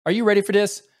Are you ready for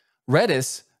this?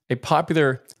 Redis, a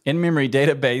popular in-memory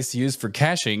database used for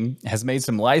caching, has made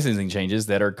some licensing changes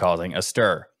that are causing a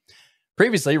stir.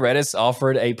 Previously, Redis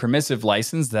offered a permissive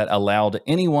license that allowed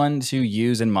anyone to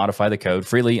use and modify the code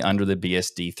freely under the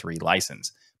BSD3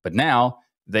 license. But now,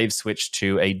 they've switched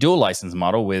to a dual license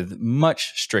model with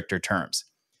much stricter terms.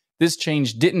 This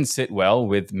change didn't sit well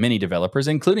with many developers,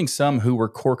 including some who were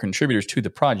core contributors to the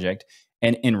project,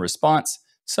 and in response,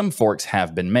 some forks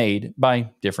have been made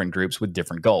by different groups with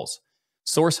different goals.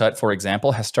 SourceHut, for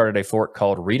example, has started a fork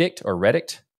called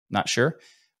Redict, not sure,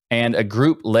 and a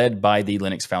group led by the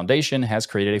Linux Foundation has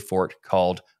created a fork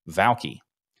called Valky.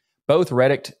 Both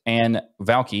Redict and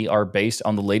Valky are based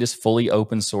on the latest fully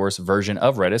open source version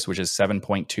of Redis, which is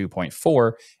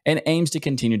 7.2.4, and aims to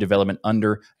continue development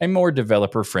under a more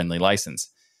developer-friendly license.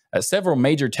 Several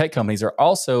major tech companies are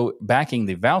also backing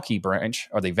the Valky branch,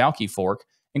 or the Valky fork,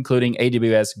 including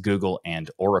AWS, Google, and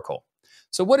Oracle.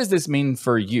 So what does this mean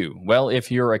for you? Well,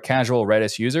 if you're a casual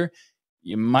Redis user,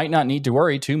 you might not need to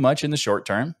worry too much in the short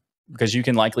term, because you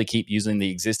can likely keep using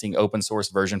the existing open source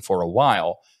version for a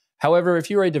while. However, if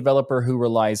you're a developer who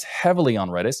relies heavily on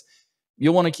Redis,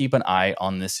 you'll want to keep an eye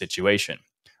on this situation.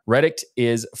 Redict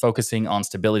is focusing on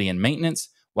stability and maintenance,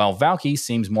 while Valky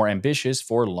seems more ambitious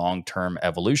for long-term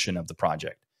evolution of the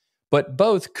project. But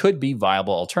both could be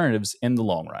viable alternatives in the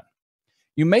long run.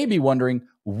 You may be wondering,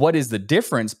 what is the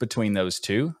difference between those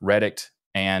two, Redict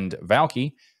and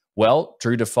Valky? Well,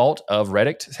 Drew Default of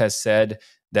Redict has said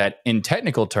that in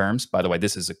technical terms, by the way,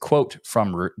 this is a quote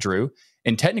from Drew,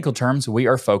 in technical terms, we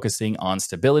are focusing on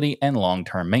stability and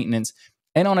long-term maintenance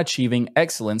and on achieving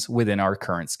excellence within our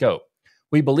current scope.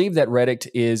 We believe that Redict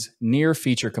is near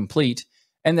feature complete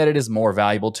and that it is more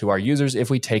valuable to our users if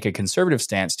we take a conservative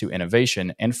stance to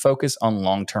innovation and focus on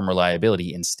long-term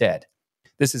reliability instead.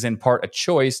 This is in part a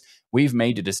choice we've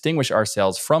made to distinguish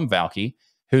ourselves from Valky,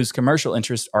 whose commercial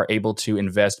interests are able to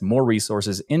invest more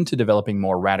resources into developing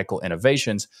more radical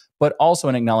innovations, but also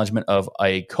an acknowledgement of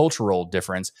a cultural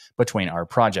difference between our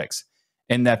projects,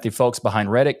 in that the folks behind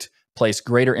Redict place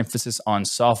greater emphasis on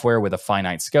software with a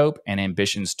finite scope and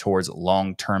ambitions towards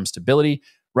long-term stability,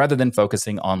 rather than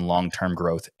focusing on long-term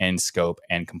growth in scope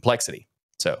and complexity.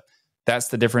 So that's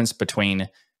the difference between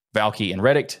Valky and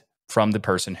Redict from the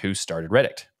person who started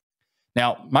Redict.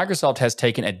 Now, Microsoft has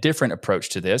taken a different approach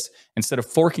to this. Instead of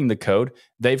forking the code,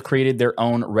 they've created their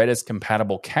own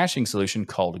Redis-compatible caching solution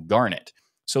called Garnet.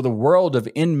 So the world of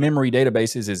in-memory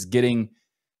databases is getting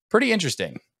pretty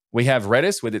interesting. We have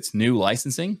Redis with its new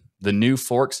licensing, the new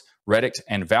forks, Redict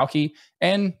and Valky,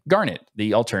 and Garnet,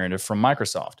 the alternative from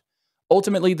Microsoft.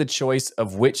 Ultimately, the choice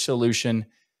of which solution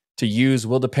to use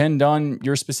will depend on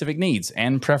your specific needs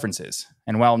and preferences.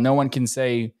 And while no one can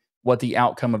say what the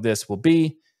outcome of this will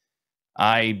be,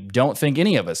 I don't think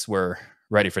any of us were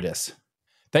ready for this.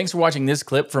 Thanks for watching this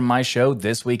clip from my show,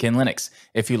 This Week in Linux.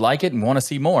 If you like it and want to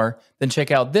see more, then check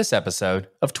out this episode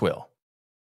of Twill.